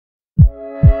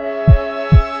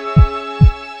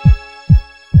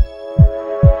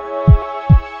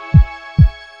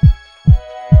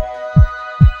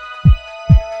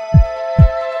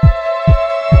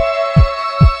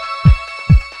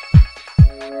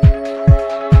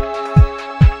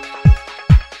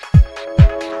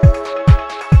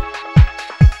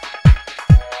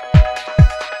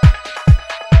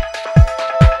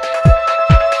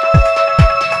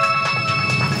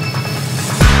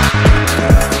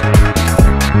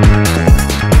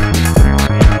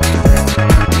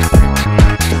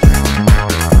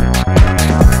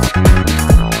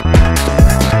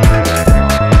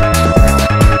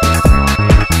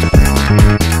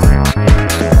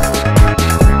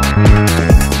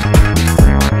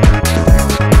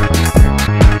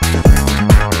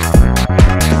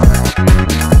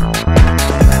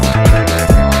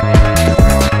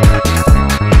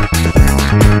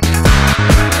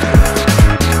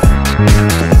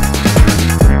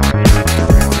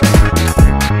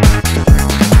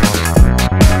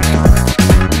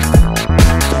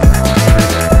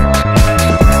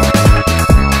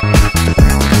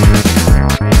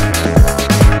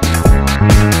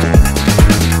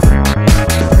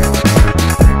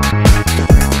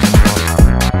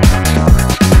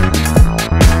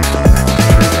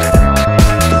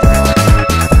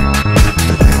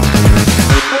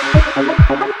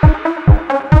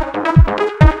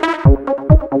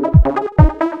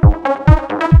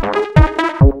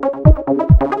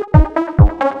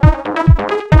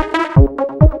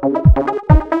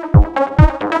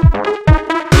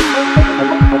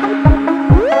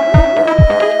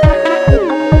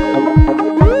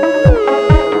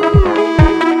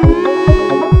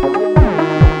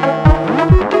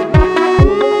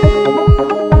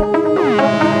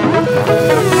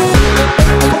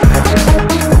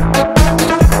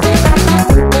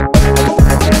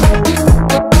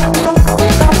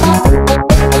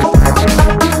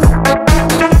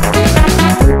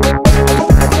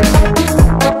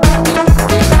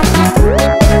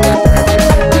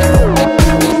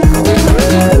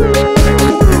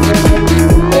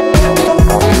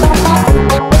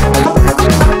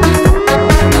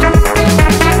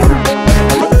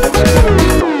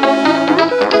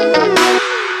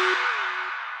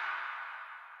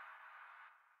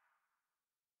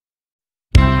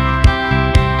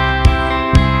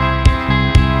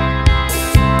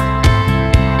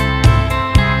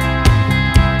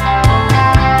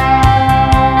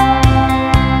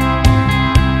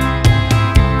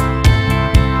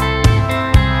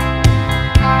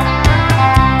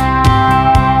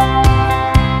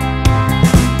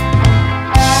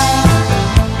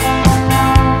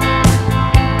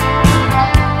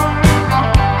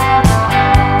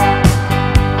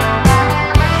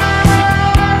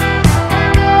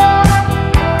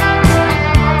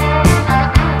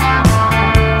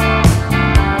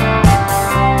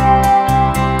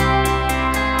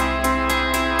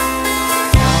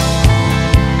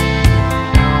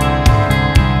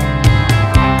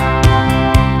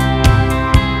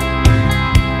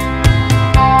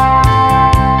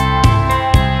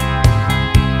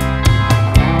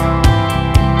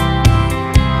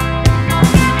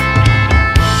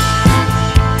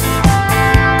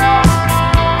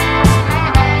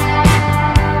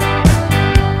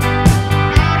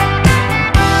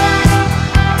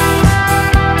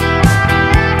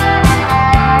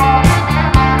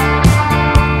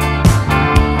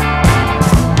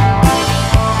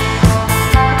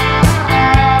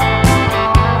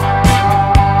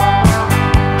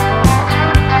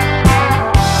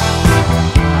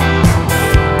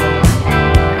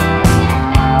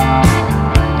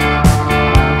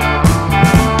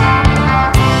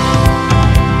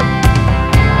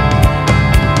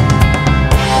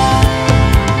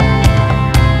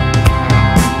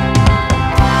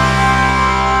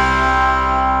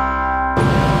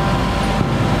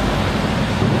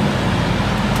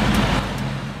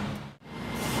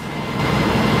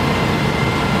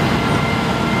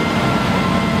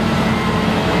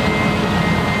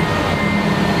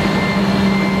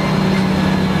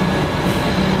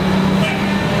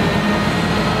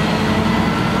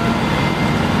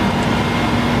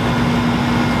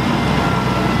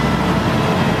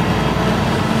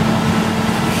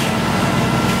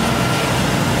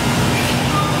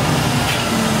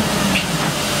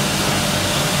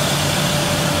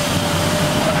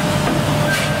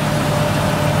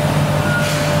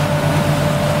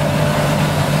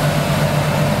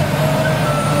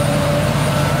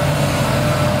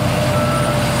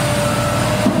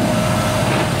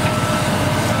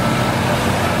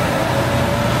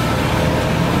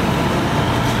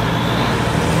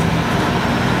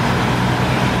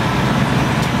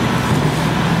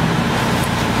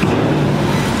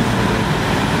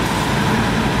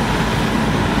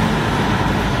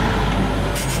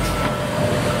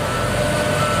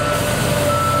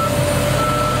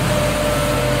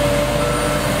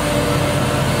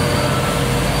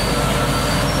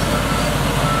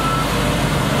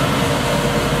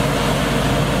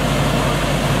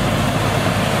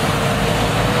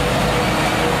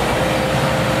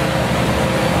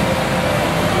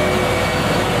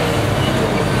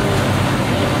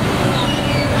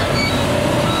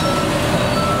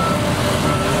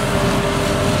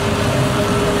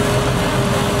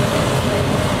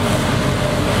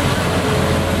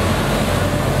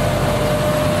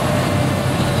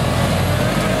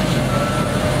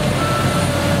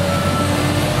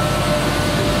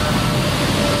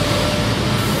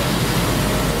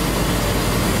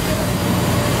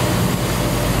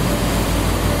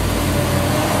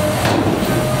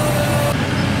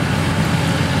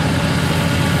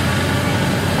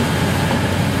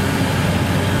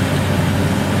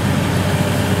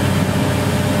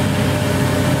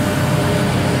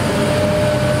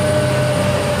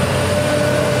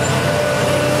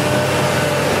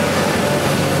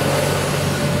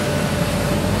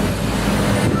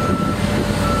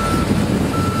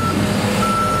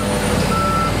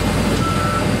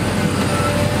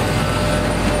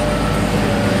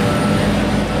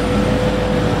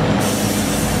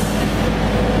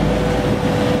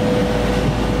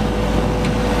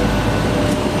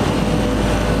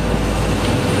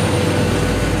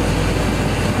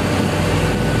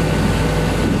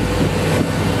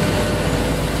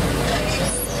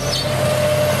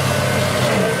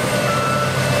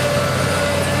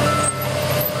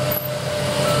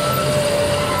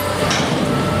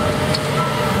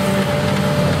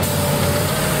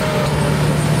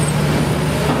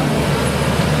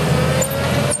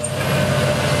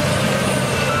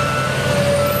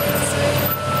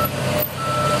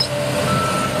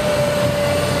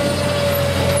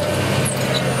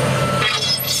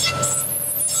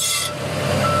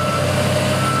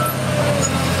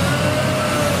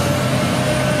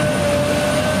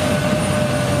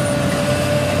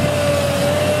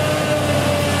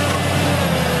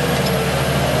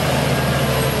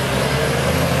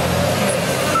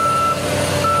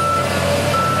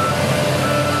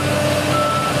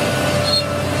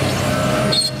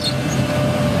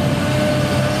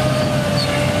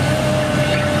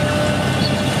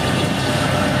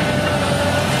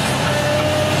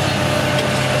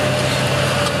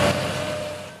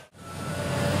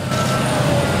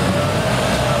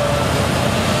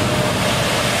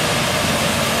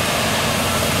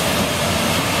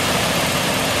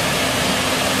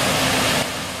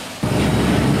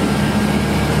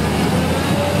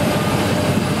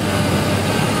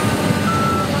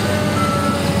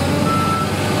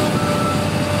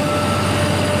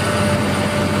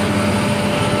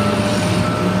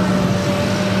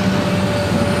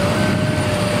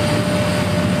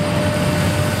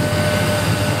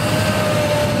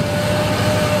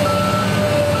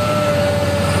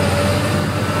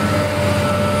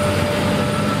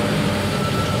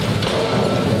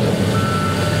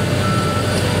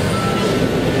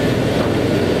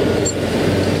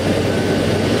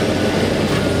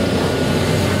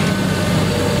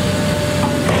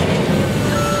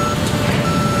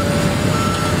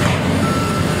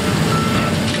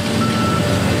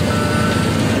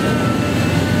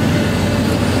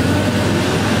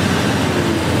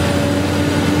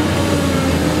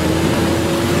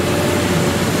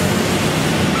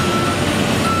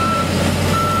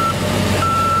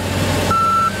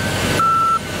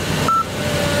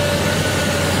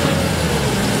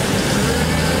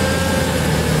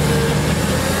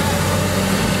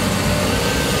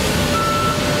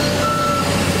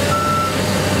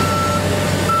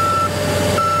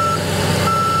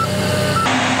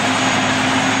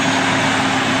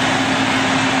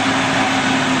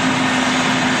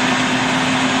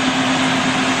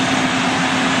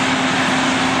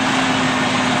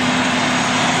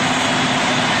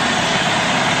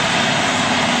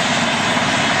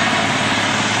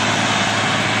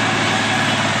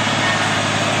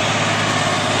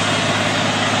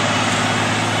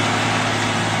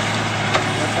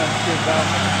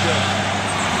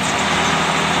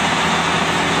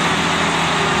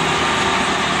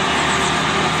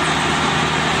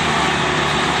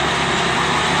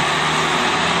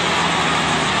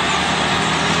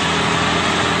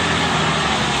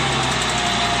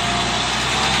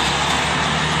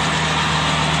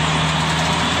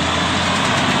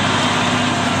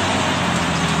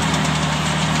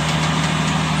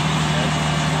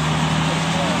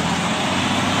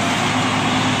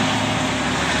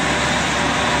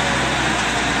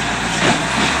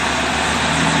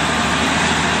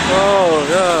Oh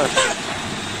gosh.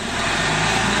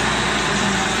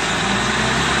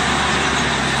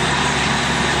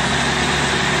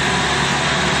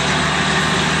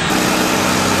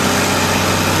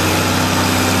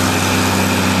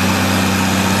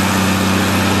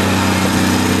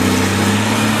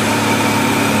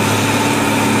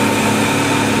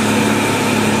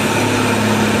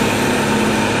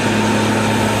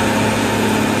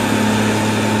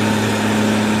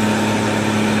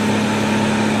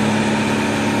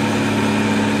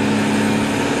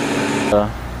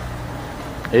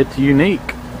 It's unique.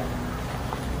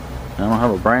 I don't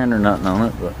have a brand or nothing on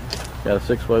it, but got a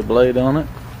 6-way blade on it,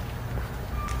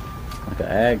 like an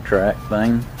ag track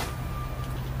thing.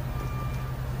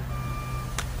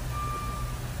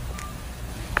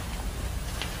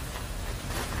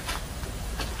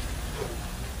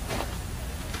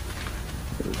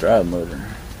 It's a drive motor,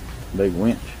 big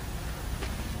winch.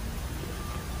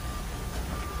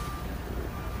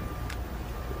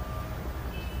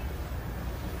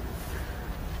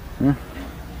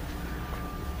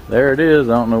 There it is.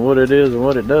 I don't know what it is or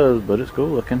what it does, but it's cool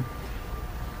looking.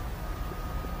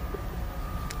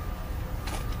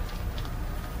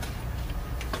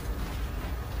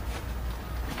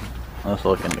 Let's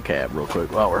look in the cab real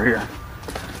quick while we're here.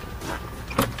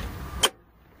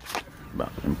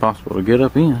 About impossible to get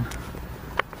up in.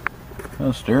 Got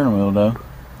a steering wheel though.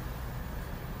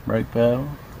 Brake pedal.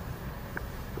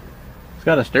 It's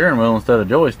got a steering wheel instead of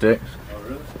joysticks. Oh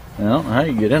really? I don't know how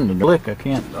you get into the click. I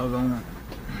can't doggone it.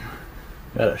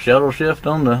 Got a shuttle shift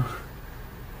on the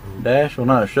dash. Well,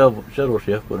 not a shuttle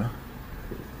shift, but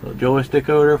a joystick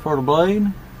over there for the blade.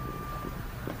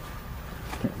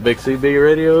 Big CB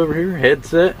radio over here.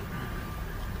 Headset.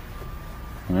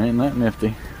 Ain't that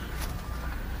nifty.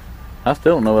 I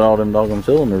still don't know what all them doggone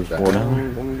cylinders are for down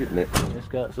there. I'm getting it. It's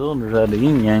got cylinders out of the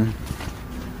yin yang.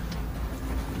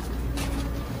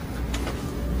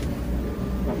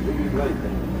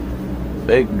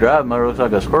 Big drive motor, looks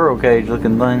like a squirrel cage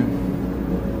looking thing.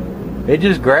 It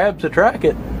just grabs to track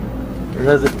it. Or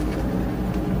does it?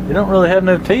 You don't really have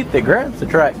no teeth that grabs the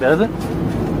track, does it?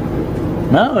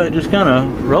 No, it just kind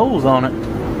of rolls on it.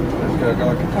 It's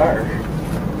got like a tire.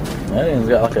 That thing's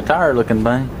got like a tire looking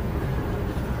thing.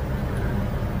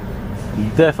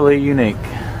 Definitely unique.